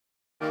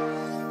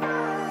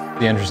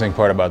The interesting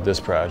part about this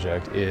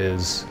project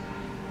is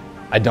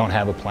I don't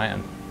have a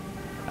plan.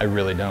 I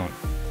really don't.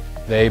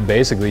 They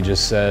basically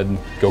just said,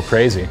 go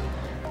crazy,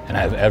 and I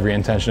have every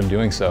intention of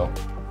doing so.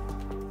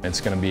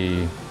 It's going to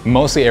be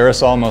mostly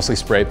aerosol, mostly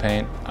spray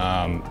paint,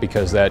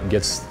 because that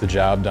gets the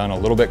job done a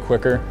little bit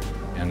quicker,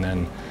 and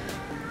then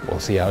we'll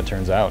see how it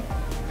turns out.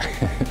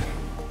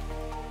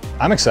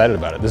 I'm excited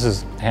about it. This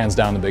is hands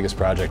down the biggest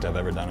project I've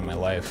ever done in my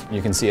life.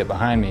 You can see it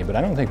behind me, but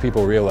I don't think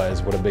people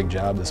realize what a big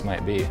job this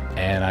might be.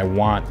 And I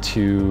want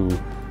to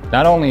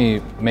not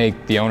only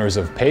make the owners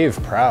of PAve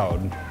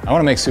proud, I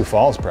want to make Sioux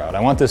Falls proud. I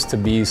want this to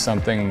be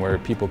something where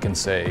people can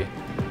say,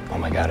 oh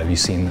my God, have you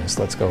seen this?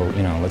 Let's go,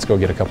 let's go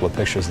get a couple of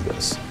pictures of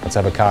this. Let's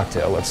have a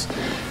cocktail. Let's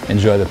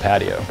enjoy the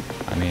patio.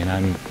 I mean,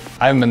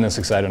 I haven't been this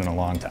excited in a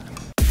long time.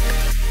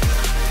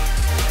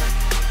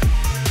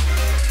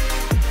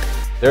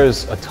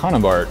 There's a ton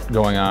of art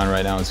going on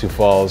right now in Sioux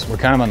Falls. We're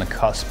kind of on the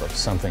cusp of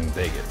something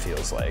big, it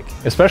feels like.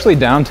 Especially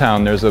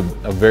downtown, there's a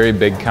very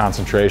big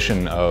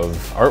concentration of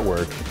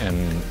artwork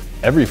in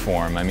every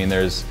form. I mean,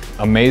 there's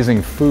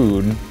amazing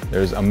food,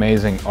 there's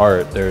amazing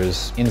art,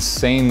 there's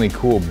insanely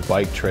cool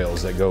bike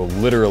trails that go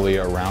literally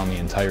around the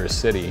entire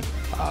city.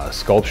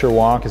 Sculpture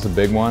walk is a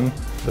big one.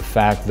 The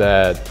fact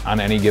that on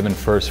any given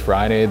First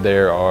Friday,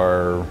 there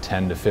are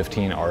 10 to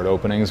 15 art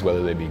openings,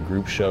 whether they be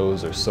group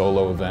shows or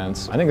solo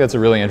events. I think that's a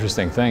really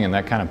interesting thing, and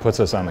that kind of puts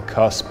us on the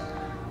cusp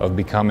of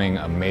becoming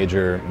a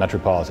major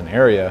metropolitan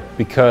area,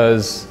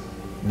 because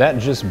that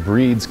just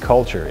breeds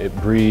culture. It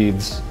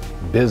breeds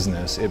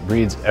business. It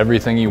breeds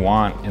everything you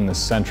want in the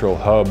central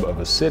hub of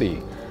a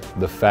city.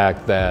 The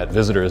fact that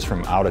visitors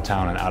from out of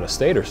town and out of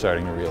state are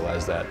starting to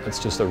realize that, it's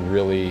just a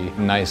really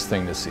nice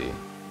thing to see.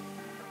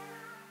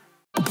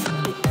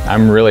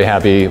 I'm really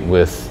happy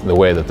with the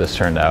way that this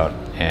turned out,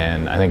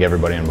 and I think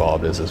everybody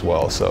involved is as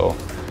well. So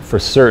for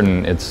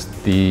certain, it's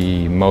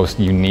the most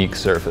unique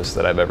surface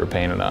that I've ever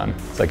painted on.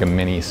 It's like a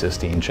mini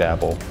Sistine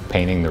Chapel,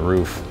 painting the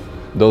roof.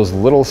 Those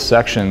little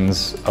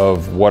sections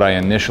of what I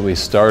initially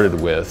started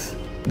with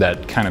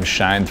that kind of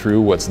shine through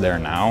what's there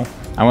now.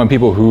 I want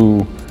people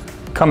who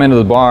come into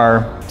the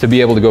bar to be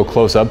able to go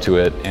close up to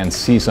it and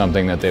see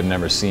something that they've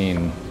never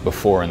seen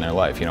before in their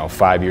life.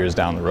 5 years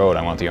down the road,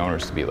 I want the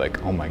owners to be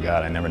like, oh my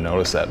God, I never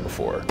noticed that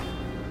before.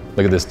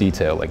 Look at this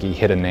detail, like he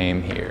hit a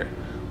name here,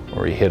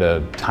 or he hit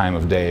a time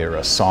of day or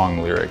a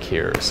song lyric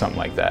here, or something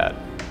like that.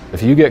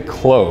 If you get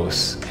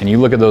close and you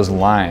look at those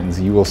lines,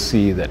 you will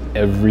see that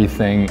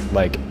everything,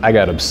 like, I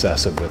got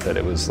obsessive with it.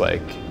 It was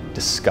like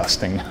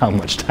disgusting how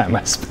much time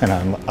I spent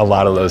on a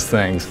lot of those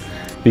things,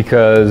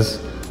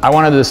 because I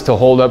wanted this to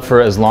hold up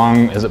for as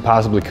long as it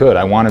possibly could.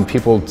 I wanted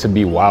people to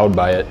be wowed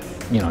by it,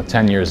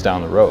 10 years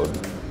down the road.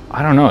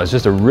 I don't know, it's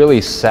just a really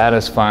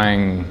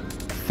satisfying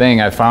thing.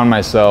 I found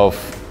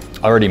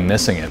myself already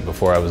missing it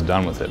before I was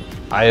done with it.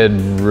 I had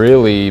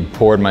really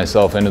poured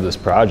myself into this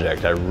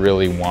project. I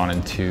really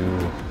wanted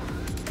to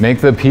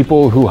make the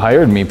people who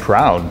hired me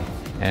proud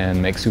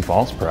and make Sioux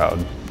Falls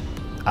proud.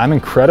 I'm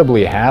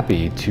incredibly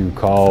happy to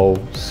call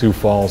Sioux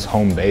Falls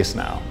home base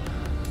now.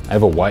 I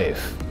have a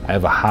wife, I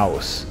have a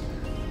house,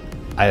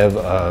 I have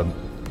a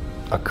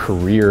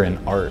career in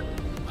art.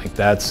 Like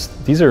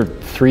these are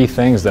three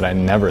things that I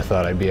never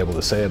thought I'd be able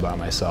to say about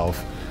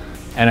myself.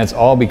 And it's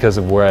all because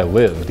of where I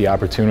live, the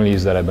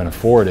opportunities that I've been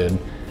afforded.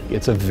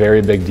 It's a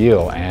very big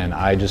deal, and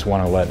I just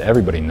want to let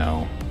everybody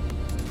know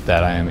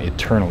that I am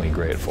eternally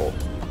grateful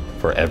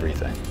for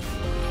everything.